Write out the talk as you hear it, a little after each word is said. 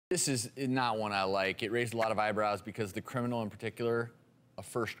This is not one I like. It raised a lot of eyebrows because the criminal in particular, a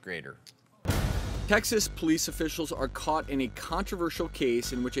first grader. Texas police officials are caught in a controversial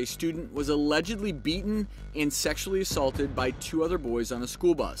case in which a student was allegedly beaten and sexually assaulted by 2 other boys on a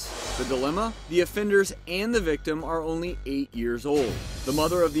school bus. The dilemma? The offenders and the victim are only 8 years old. The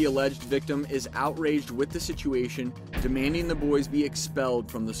mother of the alleged victim is outraged with the situation, demanding the boys be expelled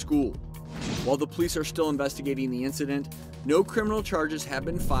from the school. While the police are still investigating the incident, no criminal charges have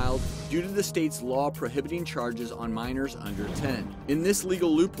been filed due to the state's law prohibiting charges on minors under 10. In this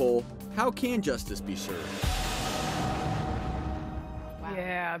legal loophole, how can justice be served? Wow.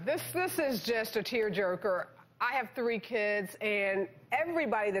 Yeah, this is just a tearjerker. I have 3 kids, and any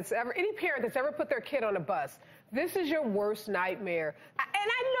parent that's ever put their kid on a bus, this is your worst nightmare. And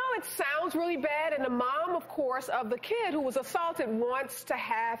I know it sounds really bad, and the mom, of course, of the kid who was assaulted wants to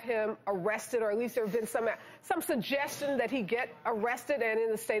have him arrested, or at least there have been some suggestion that he get arrested. And in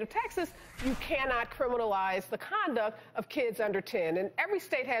the state of Texas, you cannot criminalize the conduct of kids under 10. And every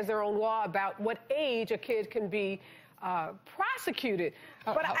state has their own law about what age a kid can be prosecuted.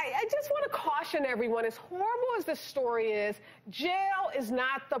 But I just want to caution everyone, as horrible as this story is, jail is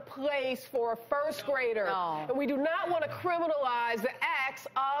not the place for a first grader. No. And we do not want to criminalize the acts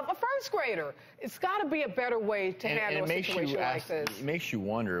of a first grader. It's got to be a better way to handle a situation like this. It makes you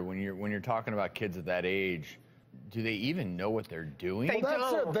wonder, when you're talking about kids at that age, do they even know what they're doing?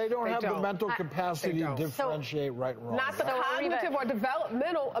 Well, that's it. They don't have the mental capacity to differentiate right and wrong. Not the cognitive or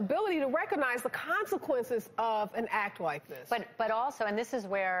developmental ability to recognize the consequences of an act like this. But also, and this is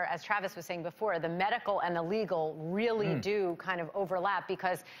where, as Travis was saying before, the medical and the legal really do kind of overlap,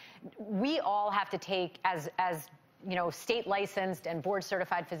 because we all have to take, as you know, state licensed and board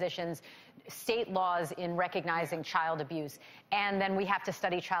certified physicians, state laws in recognizing child abuse. And then we have to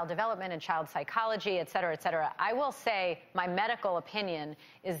study child development and child psychology, et cetera, et cetera. I will say my medical opinion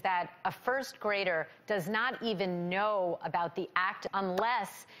is that a first grader does not even know about the act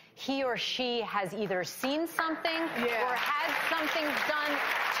unless he or she has either seen something or had something done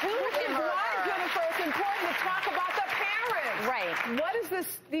to him or her. Jennifer, it's important to talk about the parents. Right. What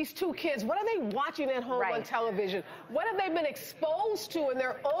is these 2 kids, what are they watching at home on television? What have they been exposed to in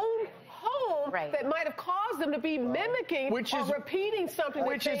their own home that might have caused them to be mimicking or repeating something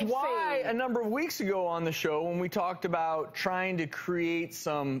which is why a number of weeks ago on the show, when we talked about trying to create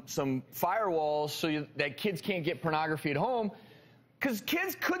some firewalls so that kids can't get pornography at home, because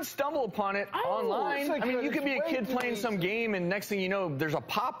kids could stumble upon it online. I mean, you could be a kid playing some game, and next thing you know, there's a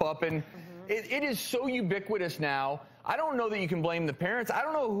pop-up, and it is so ubiquitous now. I don't know that you can blame the parents. I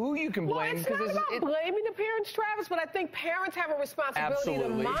don't know who you can blame. Well, it's not about blaming the parents, Travis, but I think parents have a responsibility to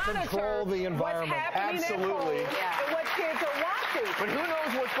monitor control the environment. What's happening at home and what kids are watching. But who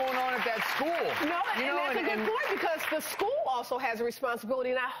knows what's going on at that school? No, and that's a good point, because the school also has a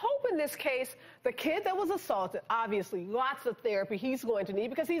responsibility. And I hope in this case, the kid that was assaulted, obviously, lots of therapy he's going to need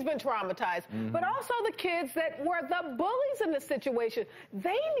because he's been traumatized. But also the kids that were the bullies in this situation,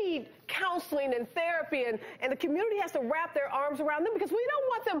 they need counseling and therapy, and the community has to wrap their arms around them, because we don't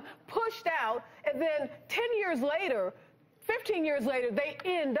want them pushed out and then 10 years later, 15 years later, they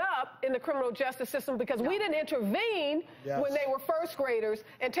end up in the criminal justice system because we didn't intervene when they were first graders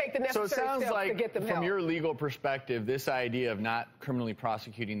and take the necessary steps to get them help. From your legal perspective, this idea of not criminally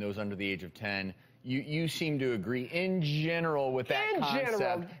prosecuting those under the age of 10, you seem to agree in general with that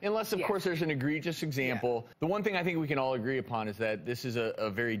concept. Unless, of course, there's an egregious example. The one thing I think we can all agree upon is that this is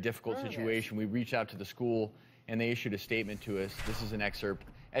a very difficult situation. We reached out to the school, and they issued a statement to us. This is an excerpt.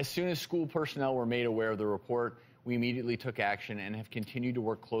 As soon as school personnel were made aware of the report, we immediately took action and have continued to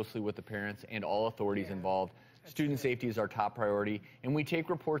work closely with the parents and all authorities involved. Student safety is our top priority, and we take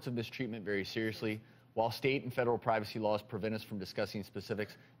reports of mistreatment very seriously. While state and federal privacy laws prevent us from discussing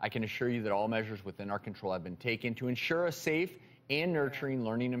specifics, I can assure you that all measures within our control have been taken to ensure a safe and nurturing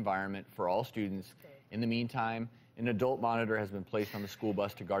learning environment for all students. In the meantime, an adult monitor has been placed on the school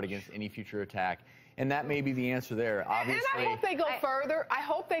bus to guard against any future attack. And that may be the answer there, obviously. And I hope they go further. I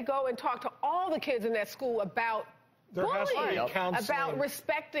hope they go and talk to all the kids in that school about bullying, about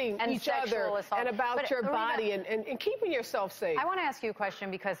respecting each other, and about your body and keeping yourself safe. I want to ask you a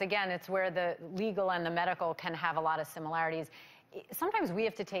question, because, again, it's where the legal and the medical can have a lot of similarities. Sometimes we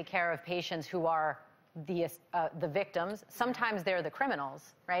have to take care of patients who are the victims. Sometimes they're the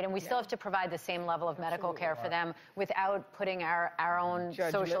criminals, right? And we still have to provide the same level of medical care for them without putting our own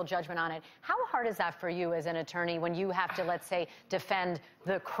social judgment on it. How hard is that for you as an attorney when you have to, let's say, defend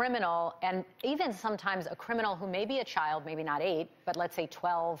the criminal, and even sometimes a criminal who may be a child, maybe not 8, but let's say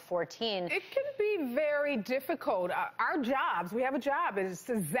 12, 14? It can be very difficult. Our jobs, we have a job, is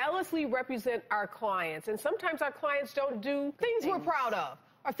to zealously represent our clients. And sometimes our clients don't do things we're proud of.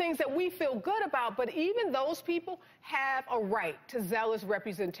 are things that we feel good about, but even those people have a right to zealous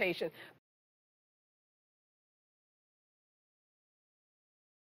representation.